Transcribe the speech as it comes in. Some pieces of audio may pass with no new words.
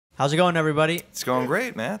How's it going, everybody? It's going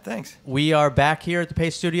great, man. Thanks. We are back here at the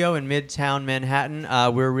Pace Studio in Midtown Manhattan.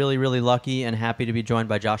 We're really, really lucky and happy to be joined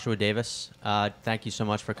by Joshua Davis. Thank you so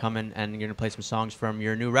much for coming, and you're going to play some songs from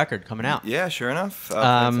your new record coming out. Yeah, sure enough.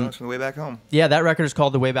 Songs from The Way Back Home. Yeah, that record is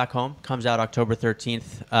called The Way Back Home. Comes out October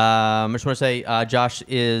 13th. I just want to say Josh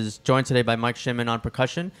is joined today by Mike Shimon on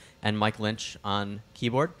percussion and Mike Lynch on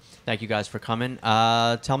keyboard. Thank you guys for coming.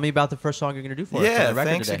 Tell me about the first song you're going to do for us. Yeah, on the record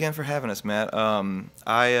thanks today. again for having us, Matt. The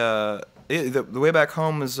Way Back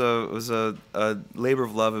Home was a labor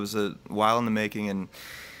of love. It was a while in the making, and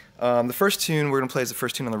the first tune we're going to play is the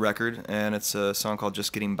first tune on the record, and it's a song called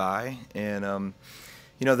Just Getting By. And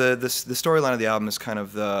you know, the storyline of the album is kind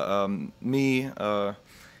of the me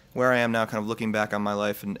where I am now, kind of looking back on my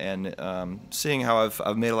life and seeing how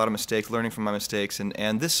I've made a lot of mistakes, learning from my mistakes,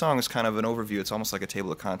 and this song is kind of an overview. It's almost like a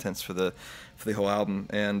table of contents for the whole album.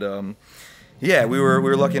 And yeah, we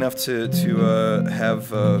were lucky enough to have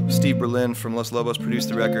Steve Berlin from Los Lobos produce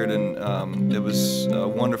the record, and it was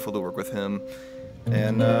wonderful to work with him.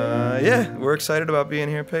 And yeah, we're excited about being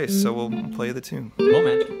here at Pace, so we'll play the tune. Cool,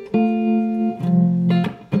 man.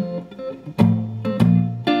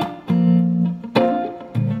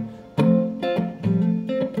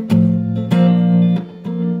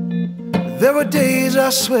 There were days, I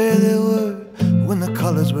swear there were, when the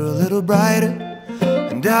colors were a little brighter,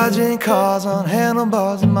 and dodging cars on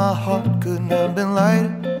handlebars, and my heart couldn't have been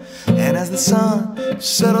lighter. And as the sun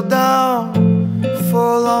settled down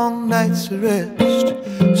for long nights of rest,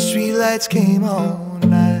 streetlights came on,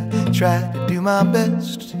 and I tried to do my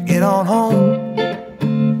best to get on home,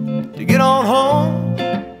 to get on home,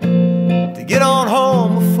 to get on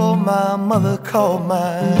home before my mother called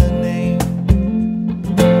my name.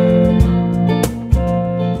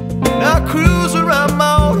 I cruise around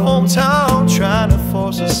my old hometown trying to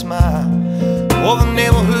force a smile. All the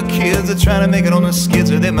neighborhood kids are trying to make it on the skids,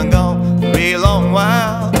 or they've been gone for a long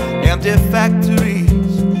while. Empty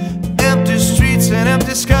factories, empty streets, and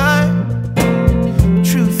empty sky.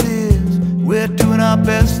 Truth is, we're doing our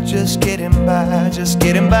best, just getting by, just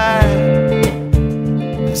getting by,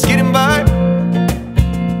 just getting by.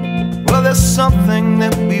 Well, there's something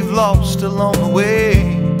that we've lost along the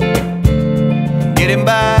way. Getting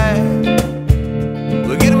by,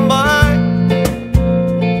 we're getting by.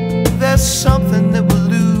 There's something that we're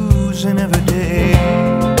losing every day.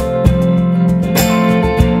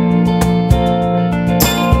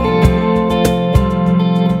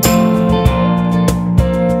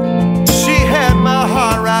 She had my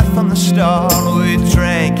heart right from the start. We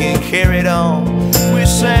drank and carried on. We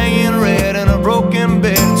sang in red in a broken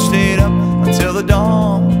bed and stayed up until the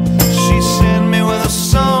dawn. She sent me with a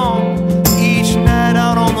song each night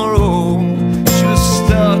out on the road. She was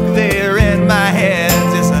stuck there in my head,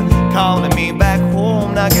 just calling me back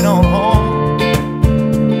home. Now get on home,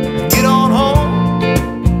 get on home,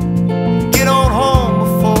 get on home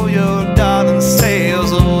before your darling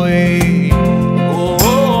sails away. Oh,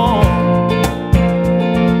 oh.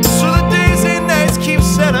 So the days and nights keep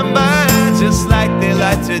sailing by, just like they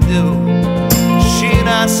like to do. She and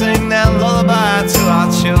I sing that lullaby to our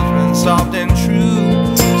children, soft and true.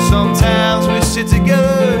 Sometimes we sit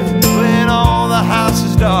together when all the house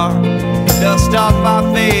is dark, dust off our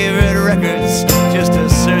favorite records, just a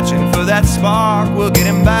searching for that spark. We're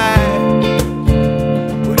getting by,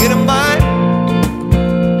 we're getting by.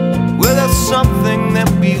 Well, there's something that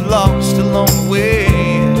we've lost along the way.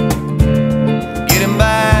 Getting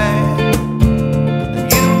by,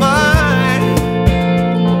 getting by.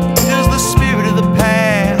 Does the spirit of the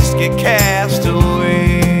past get cast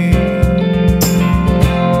away?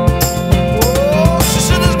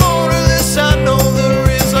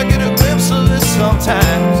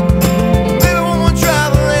 Sometimes, maybe when we're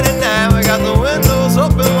traveling at night, we got the windows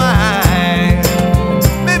open wide.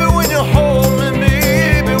 Maybe when you hold me,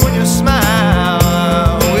 maybe when you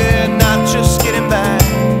smile, we're not just getting by.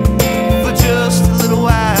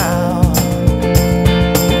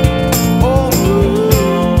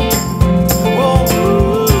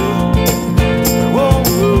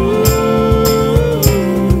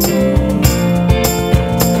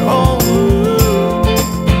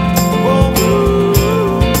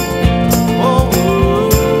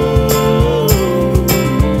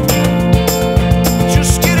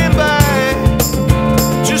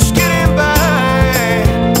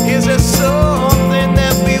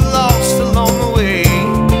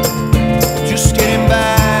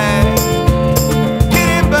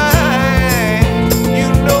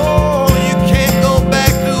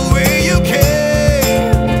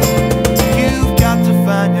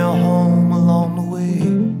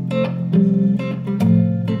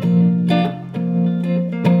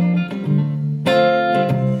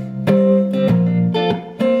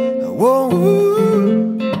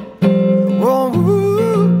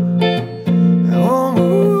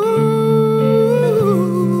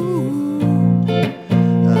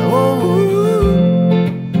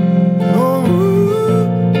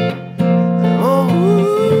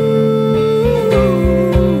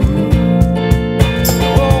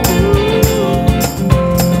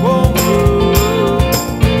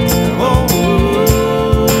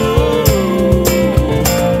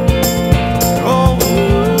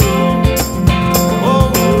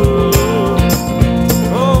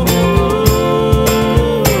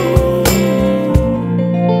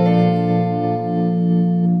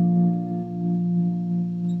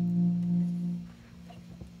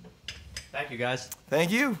 Thank you, guys.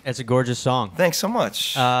 Thank you. It's a gorgeous song. Thanks so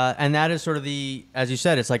much. And that is sort of as you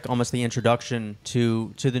said, it's like almost the introduction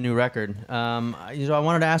to the new record. I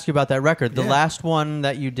wanted to ask you about that record. The last one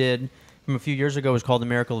that you did from a few years ago was called The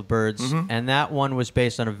Miracle of Birds, and that one was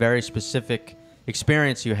based on a very specific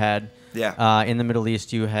experience you had. In the Middle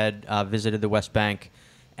East. You had visited the West Bank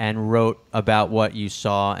and wrote about what you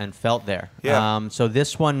saw and felt there. So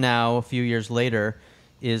this one now, a few years later,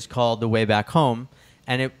 is called The Way Back Home,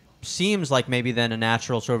 and it seems like maybe then a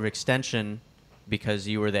natural sort of extension because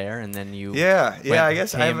you were there and then you I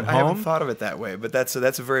guess I haven't thought of it that way, but that's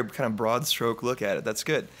a very kind of broad stroke look at it. That's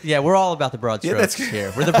good. Yeah, we're all about the broad strokes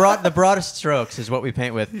here. We're the broadest strokes is what we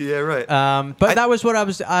paint with. Yeah, right. But that was what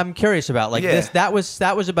I'm curious about. Like this, that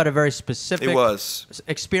was about a very specific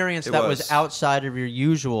experience that was outside of your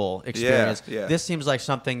usual experience. This seems like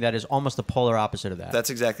something that is almost the polar opposite of that. That's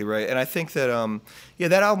exactly right. And I think that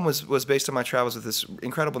that album was based on my travels with this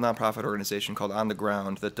incredible nonprofit organization called On the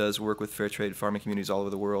Ground that does work with fair trade farming communities all over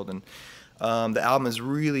the world. And the album is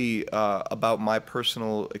really about my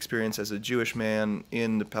personal experience as a Jewish man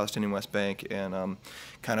in the Palestinian West Bank and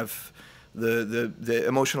kind of the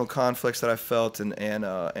emotional conflicts that I felt and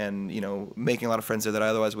making a lot of friends there that I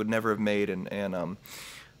otherwise would never have made the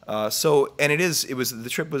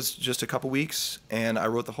trip was just a couple weeks, and I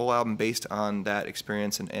wrote the whole album based on that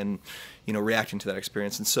experience and reacting to that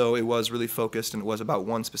experience. And so it was really focused, and it was about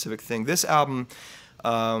one specific thing. This album,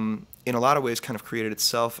 in a lot of ways, kind of created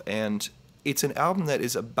itself, and it's an album that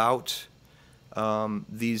is about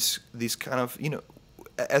these kind of,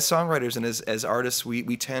 as songwriters and as artists,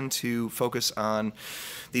 we tend to focus on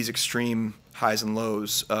these extreme highs and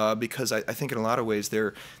lows because I think in a lot of ways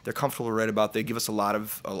they're comfortable to write about. They give us a lot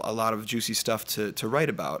of juicy stuff to write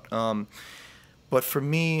about. But for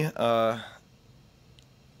me,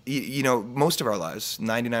 most of our lives,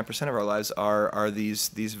 99% of our lives are these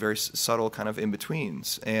very subtle kind of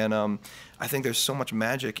in-betweens. And I think there's so much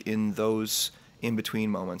magic in those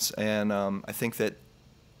in-between moments. And I think that,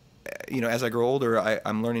 as I grow older,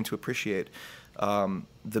 I'm learning to appreciate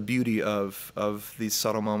the beauty of these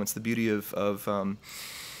subtle moments, the beauty of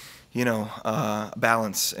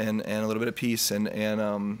balance and a little bit of peace.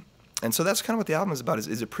 And so that's kind of what the album is about,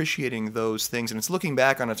 is appreciating those things. And it's looking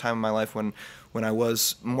back on a time in my life when I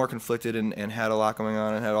was more conflicted and had a lot going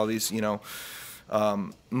on and had all these, more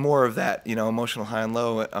of that, emotional high and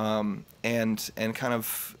low, and kind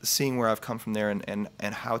of seeing where I've come from there and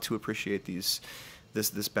how to appreciate this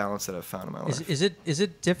balance that I've found in my life. Is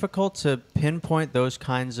it difficult to pinpoint those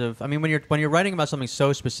kinds of? I mean, when you're writing about something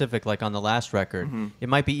so specific, like on the last record, it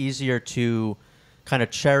might be easier to kind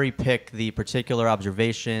of cherry pick the particular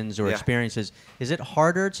observations or experiences. Is it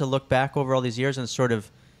harder to look back over all these years and sort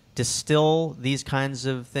of distill these kinds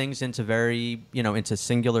of things into into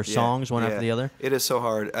singular songs one after the other? It is so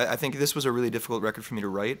hard. I think this was a really difficult record for me to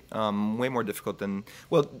write. Way more difficult than,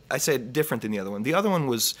 I say different than the other one. The other one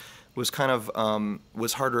was kind of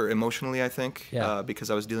was harder emotionally, I think,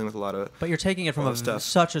 because I was dealing with a lot of. But you're taking it from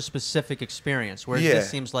such a specific experience, whereas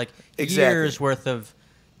this seems like years worth of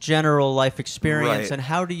general life experience. And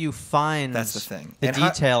how do you find the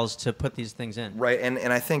details to put these things in? Right, and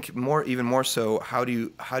I think even more so, how do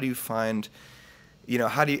you find,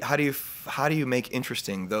 how do you make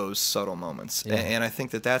interesting those subtle moments? And I think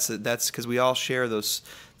that's because we all share those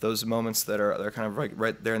moments that are kind of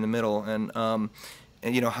right there in the middle, and how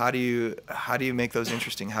do you make those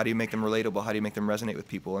interesting? How do you make them relatable? How do you make them resonate with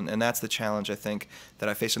people? And that's the challenge, I think, that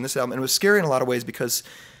I faced on this album. And it was scary in a lot of ways because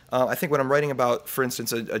I think when I'm writing about, for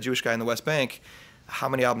instance, a Jewish guy in the West Bank, how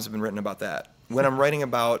many albums have been written about that? When I'm writing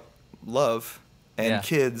about love and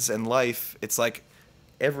kids and life, it's like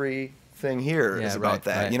everything here is about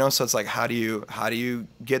that. So it's like, how do you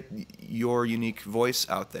get your unique voice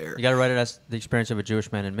out there? You got to write it as the experience of a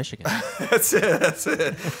Jewish man in Michigan.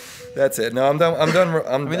 That's it. No, I'm done.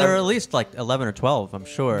 I mean, there are at least like 11 or 12, I'm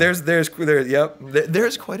sure. There's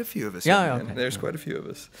quite a few of us. Okay. There's quite a few of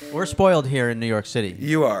us. We're spoiled here in New York City.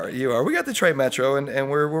 You are. We got Detroit Metro, and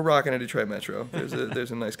we're rocking a Detroit Metro.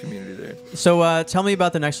 There's a nice community there. So tell me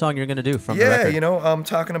about the next song you're going to do from the record. I'm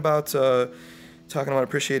talking about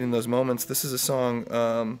appreciating those moments. This is a song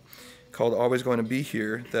called "Always Going to Be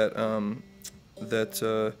Here" that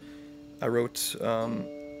I wrote.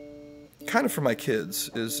 Kind of for my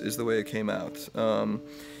kids is the way it came out, and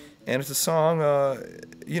it's a song.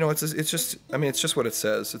 It's just what it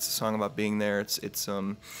says. It's a song about being there. It's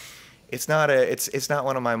not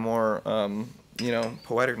one of my more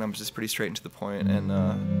poetic numbers. It's pretty straight and to the point, and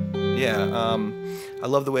I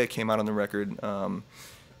love the way it came out on the record,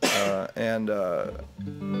 and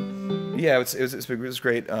Yeah, it was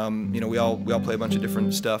great. You know, we all play a bunch of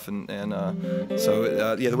different stuff, and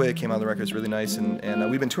so yeah, the way it came out on the record is really nice.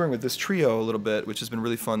 And we've been touring with this trio a little bit, which has been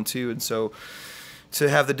really fun too. And so to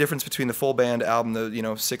have the difference between the full band album, the, you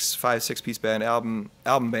know, six piece band album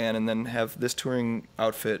band, and then have this touring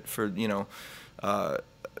outfit for, you know,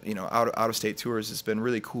 out of state tours, has been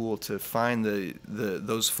really cool to find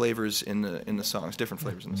those flavors in the songs, different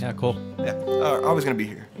flavors in the songs. Yeah, cool. Yeah, always gonna be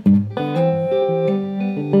here.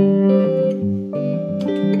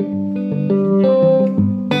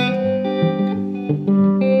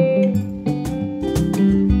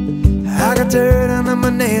 I got dirt under my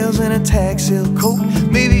nails and a tag silk coat,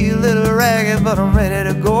 maybe a little ragged, but I'm ready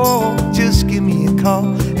to go. Just give me a call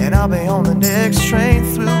and I'll be on the next train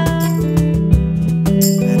through.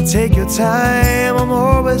 And take your time, I'm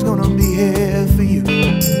always gonna be here for you.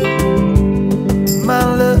 My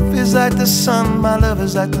love is like the sun, my love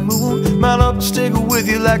is like the moon. My love will stick with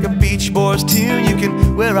you like a Beach Boys tune. You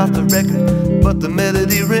can wear out the record, but the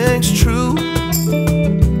melody rings true.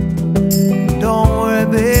 Don't worry,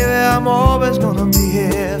 baby, I'm always gonna be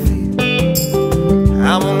here for you.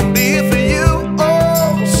 I'm gonna be here for you.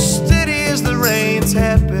 Oh, steady as the rain,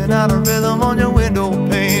 tapping out a rhythm on your window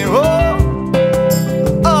pane.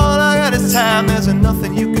 Oh, all I got is time. There's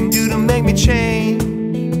nothing you can do to make me change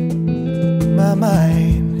my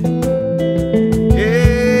mind.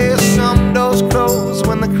 Yeah, some doors close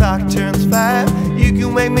when the clock turns 5. You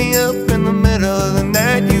can wake me up in the middle of the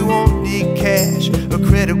night. You won't need cash or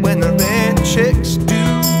credit when the rent checks due.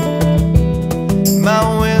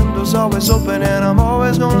 My window's always open and I'm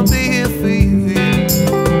always gonna be here for you.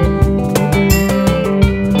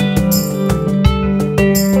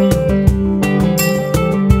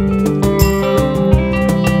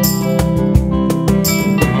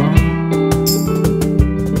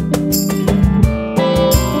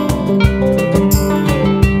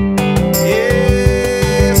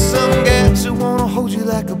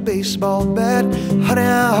 Baseball bat, honey,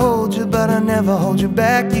 I hold you, but I never hold you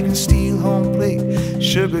back. You can steal home plate,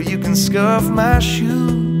 sugar, you can scuff my shoe.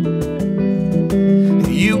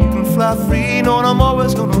 You can fly free, knowing I'm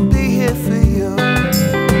always gonna be here for you.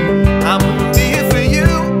 I'm gonna be here for you,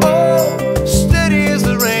 oh, steady as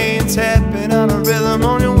the rain, tapping on a rhythm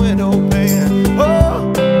on your window pane.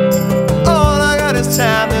 Oh, all I got is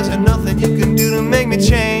time, there's nothing you can do to make me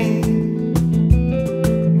change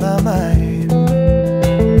my mind.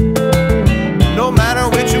 No matter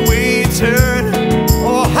which way you turn,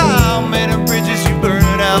 or how many bridges you burn,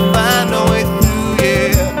 I'll find a way through,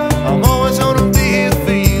 yeah. I'm always gonna be here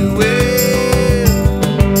for you, yeah.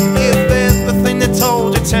 If everything they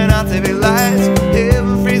told you turned out to be lies,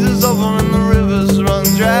 heaven freezes over and the rivers run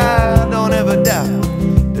dry, don't ever doubt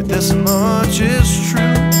that this much is true.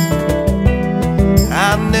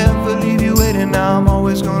 I'll never leave you waiting, I'm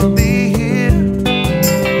always gonna be here.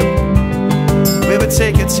 Baby,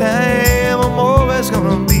 take your time, I'm always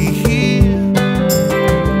gonna be here.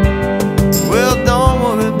 Well, don't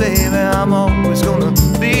worry, baby, I'm always gonna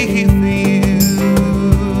be here for you,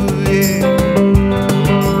 yeah.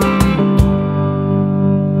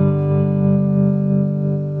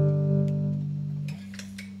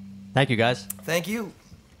 Thank you, guys. Thank you.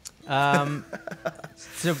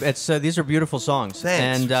 So it's these are beautiful songs.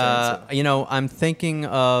 Thanks. And you know, I'm thinking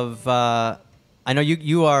of. I know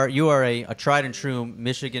you are a tried and true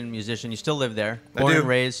Michigan musician. You still live there, born and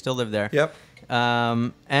raised, still live there. Yep.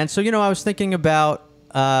 And so, you know, I was thinking about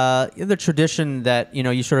the tradition that, you know,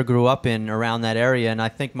 you sort of grew up in around that area, and I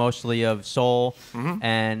think mostly of soul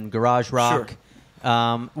and garage rock.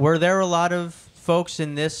 Sure. Were there a lot of folks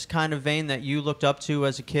in this kind of vein that you looked up to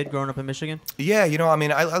as a kid growing up in Michigan? Yeah, you know, I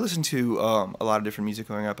mean, I listened to a lot of different music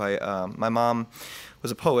growing up. My mom was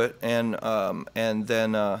a poet, and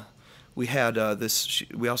then we had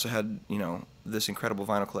we also had, you know, this incredible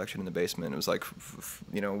vinyl collection in the basement. It was like,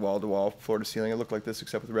 you know, wall to wall, floor to ceiling. It looked like this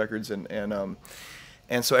except with records, and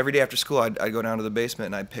so every day after school, I'd go down to the basement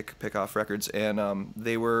and I'd pick off records, and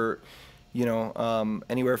they were, you know,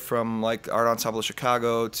 anywhere from like Art Ensemble of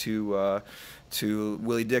Chicago to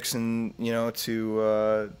Willie Dixon, you know,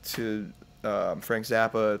 to Frank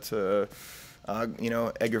Zappa, to you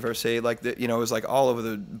know, Edgar Versailles, like you know, it was like all over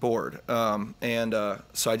the board. And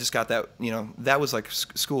so I just got that, you know, that was like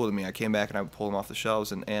school to me. I came back and I would pull them off the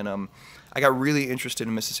shelves, and I got really interested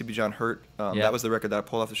in Mississippi John Hurt. That was the record that I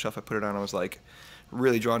pulled off the shelf. I put it on. I was like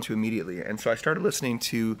really drawn to immediately, and so I started listening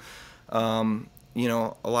to, you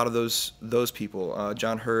know, a lot of those people,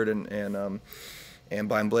 John Hurt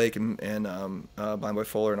Blind Blake and Blind Boy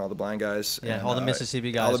Fuller and all the blind guys. Yeah, and, all the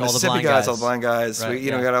Mississippi guys, all the all the Mississippi blind guys, guys. all the blind guys. Right, We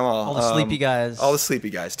got them all. All the sleepy guys. All the sleepy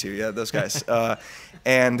guys too. Yeah, those guys. But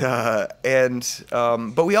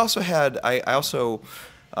we also had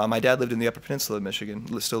my dad lived in the Upper Peninsula of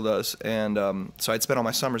Michigan, still does, and so I'd spent all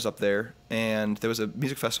my summers up there. And there was a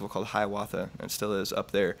music festival called Hiawatha, and it still is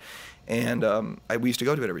up there. And we used to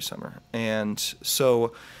go to it every summer. And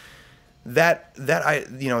so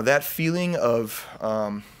that feeling of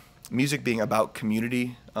music being about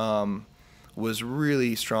community was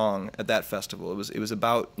really strong at that festival. It was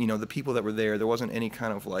about the people that were there. There wasn't any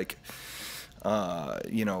kind of like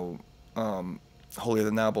holier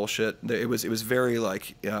than thou bullshit. It was very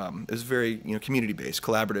like community based,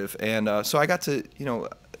 collaborative, and so I got to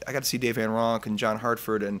see Dave Van Ronk and John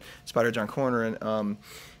Hartford and Spider John Corner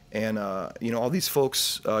and all these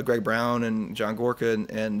folks, Greg Brown and John Gorka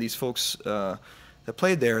and these folks that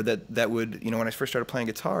played there that would when I first started playing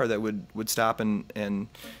guitar that would stop and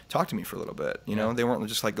talk to me for a little bit. They weren't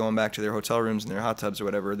just like going back to their hotel rooms and their hot tubs or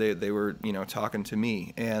whatever. They were talking to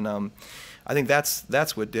me, and I think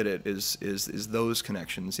that's what did it is those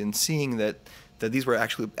connections and seeing that these were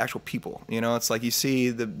actual people. It's like you see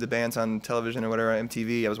the bands on television or whatever,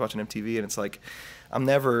 MTV. I was watching MTV and it's like I'm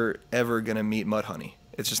never ever gonna meet Mudhoney.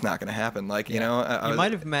 It's just not going to happen. Like, you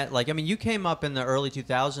might have met, you came up in the early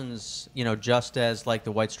 2000s, just as, like,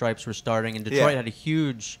 the White Stripes were starting, and Detroit had a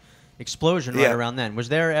huge explosion right around then. Was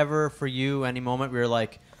there ever, for you, any moment where you're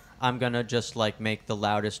like, I'm going to just, like, make the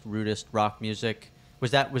loudest, rudest rock music?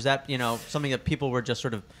 Was that something that people were just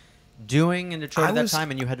sort of doing in Detroit at that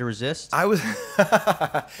time, and you had to resist? I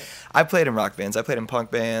played in rock bands. I played in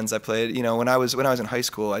punk bands. I played, when I was in high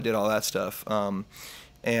school, I did all that stuff. And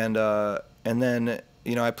then...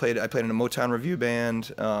 I played in a Motown review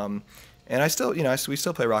band, and I still, we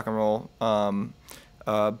still play rock and roll,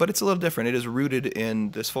 but it's a little different. It is rooted in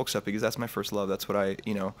this folk stuff because that's my first love. That's what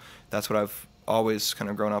that's what I've always kind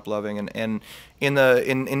of grown up loving. And in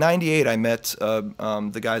 '98, I met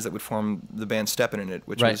the guys that would form the band Steppin' in It,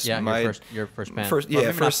 which was your first band.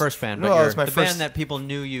 Not first band, but it was my the first band that people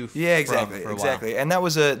knew you. Exactly. From for a while. And that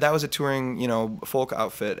was a touring folk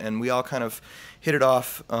outfit, and we all kind of hit it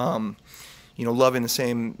off. Loving the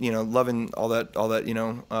same, loving all that,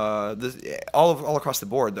 all across the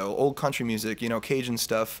board though. Old country music, Cajun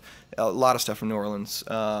stuff, a lot of stuff from New Orleans,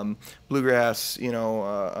 bluegrass,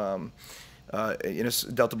 Delta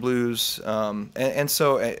blues,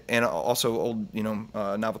 and also old,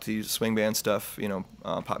 novelty swing band stuff,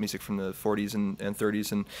 pop music from the 40s and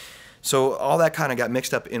 30s, and so all that kind of got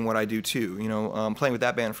mixed up in what I do too. Playing with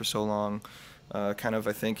that band for so long, kind of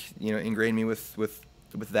I think ingrained me with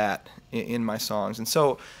that in my songs. And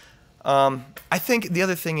so I think the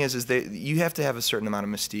other thing is that you have to have a certain amount of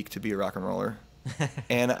mystique to be a rock and roller.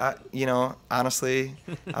 And honestly,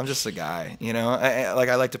 I'm just a guy, I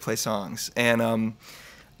like to play songs, and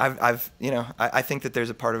I think that there's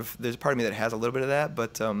a part of me that has a little bit of that,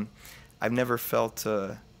 but I've never felt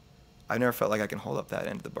like I can hold up that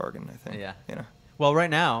end of the bargain, I think. Yeah. Well, right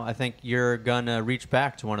now, I think you're gonna reach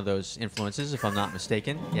back to one of those influences, if I'm not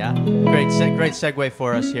mistaken. Yeah, great segue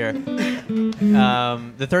for us here.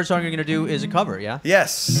 The third song you're gonna do is a cover, yeah?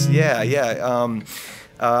 Yes, yeah.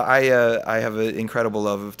 I have an incredible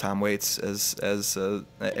love of Tom Waits, as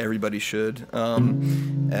everybody should.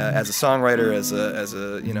 As a songwriter, as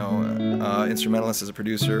a instrumentalist, as a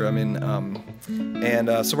producer. I mean,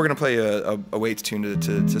 so we're gonna play a Waits tune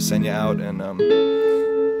to send you out, and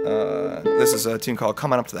this is a tune called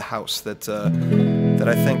 "Come On Up to the House" that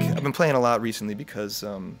I think I've been playing a lot recently because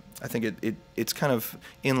I think it's kind of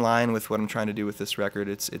in line with what I'm trying to do with this record.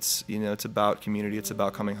 It's about community. It's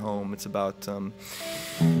about coming home. It's about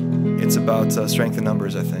strength in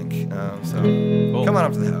numbers, I think. So cool. Come on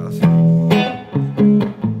up to the house.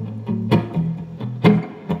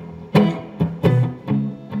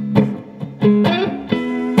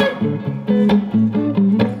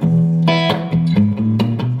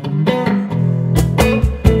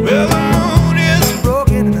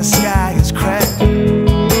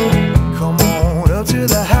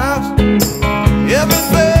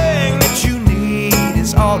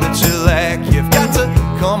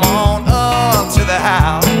 Come on up to the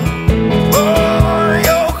house. Oh,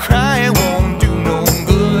 your crying won't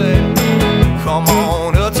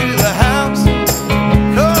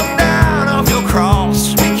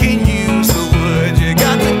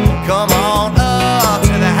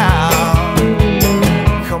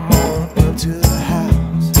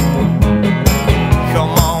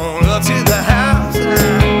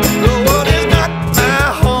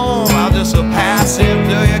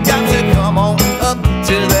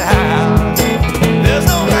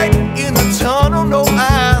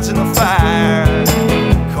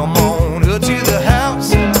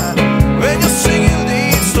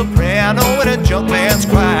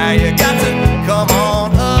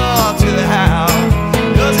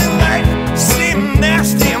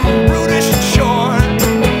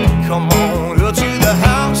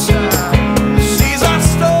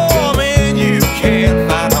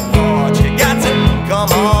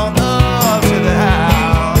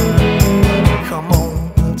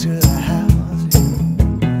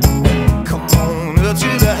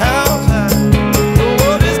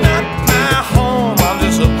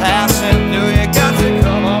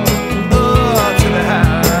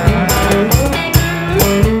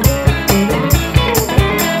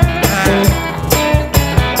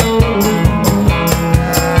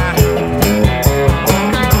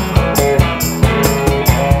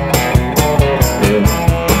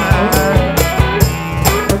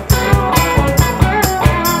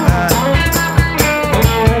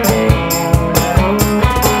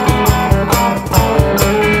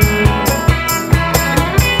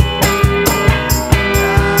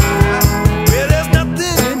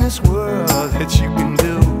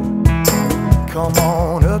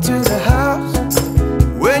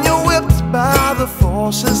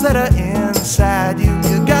forces that are inside you.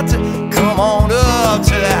 You got to come on up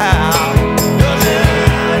to the house.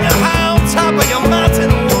 You're high on top of your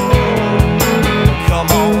mountain wall.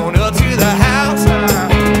 Come on up to the house.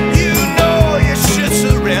 You know you should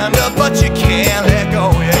surrender, but you can't let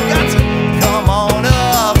go. You got to come on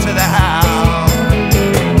up to the house.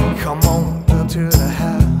 Come on up to the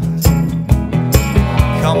house.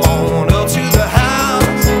 Come on up to the house.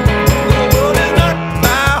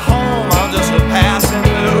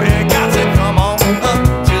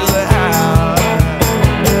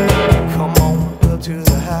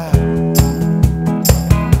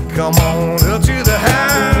 Come on up to the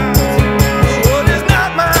house. The world is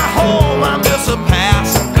not my home, I'm just a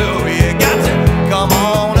passing through. You got to come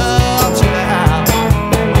on up to the house.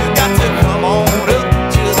 You got to come on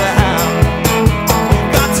up to the house. You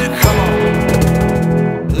got to come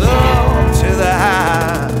on up to the house.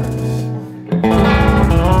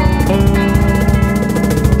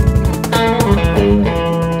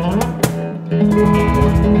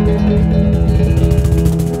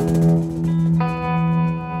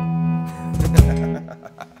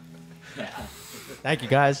 Thank you,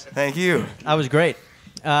 guys. Thank you. That was great.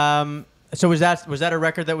 So was that a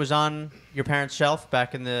record that was on your parents' shelf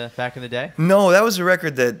back in the day? No, that was a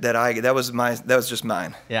record that was just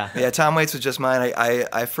mine. Yeah. Yeah, Tom Waits was just mine.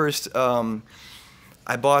 I first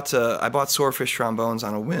I bought Swordfish trombones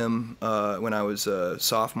on a whim when I was a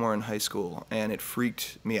sophomore in high school, and it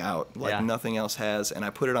freaked me out like nothing else has. And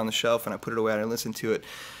I put it on the shelf and I put it away and I listened to it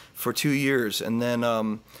for 2 years, and then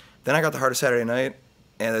I got the Heart of Saturday Night.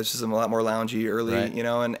 And it's just a lot more loungy early, right. you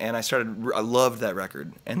know, and I loved that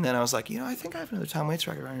record. And then I was like, I think I have another Tom Waits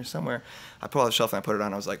record around here somewhere. I pulled out the shelf and I put it on.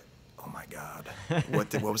 And I was like, oh my God,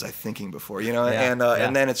 what was I thinking before, you know? And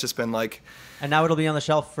then it's just been like. And now it'll be on the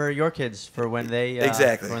shelf for your kids for when they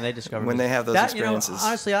exactly for when they discover when music. they have those experiences.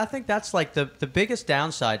 Honestly, I think that's like the biggest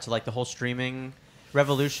downside to like the whole streaming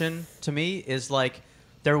revolution to me is like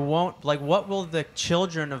what will the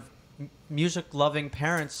children of music loving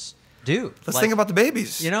parents do? Let's think about the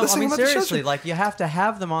babies. Let's seriously, like you have to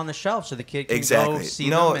have them on the shelf so the kid can go see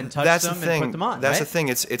them and touch them and put them on. That's right? the thing.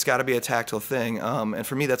 It's got to be a tactile thing. And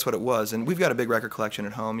for me, that's what it was. And we've got a big record collection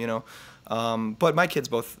at home, But my kids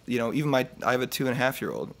both, even I have a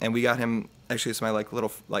 2.5-year-old, and we got him. Actually, it's my not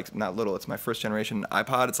little. It's my first generation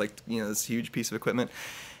iPod. It's like this huge piece of equipment.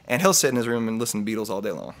 And he'll sit in his room and listen to Beatles all day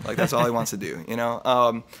long. Like that's all he wants to do,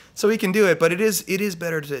 So he can do it, but it is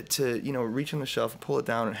better to reach on the shelf and pull it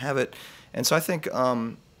down and have it. And so I think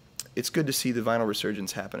it's good to see the vinyl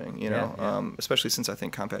resurgence happening, especially since I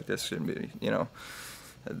think compact discs shouldn't be, people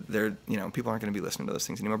aren't going to be listening to those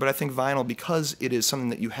things anymore. But I think vinyl, because it is something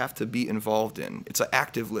that you have to be involved in. It's an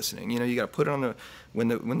active listening. You got to put it on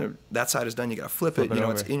when that side is done, you got to flip it.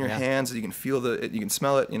 It's in your hands. You can feel you can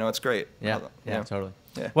smell it. It's great. Yeah, totally.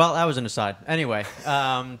 Yeah. Well, that was an aside. Anyway,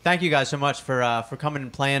 thank you guys so much for coming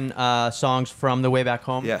and playing songs from The Way Back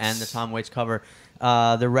Home and the Tom Waits cover.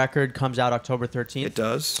 The record comes out October 13th. It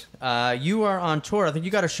does. You are on tour. I think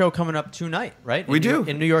you got a show coming up tonight, right? We do.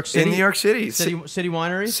 In New York City? In New York City. City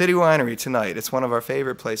Winery? City Winery tonight. It's one of our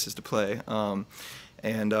favorite places to play. And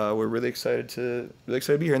we're really excited to be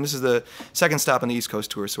here. And this is the second stop on the East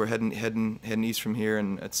Coast tour, so we're heading east from here,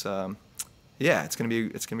 and it's it's gonna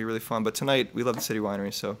be really fun. But tonight we love the City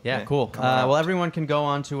Winery, so yeah, cool. Well, everyone can go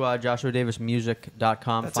on to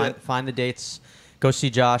JoshuaDavisMusic.com, find the dates, go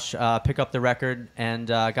see Josh, pick up the record, and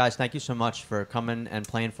guys, thank you so much for coming and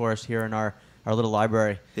playing for us here in our little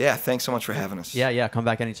library. Yeah, thanks so much for having us. Yeah, come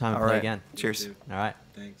back anytime and play again. Cheers. All right.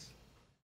 Thanks.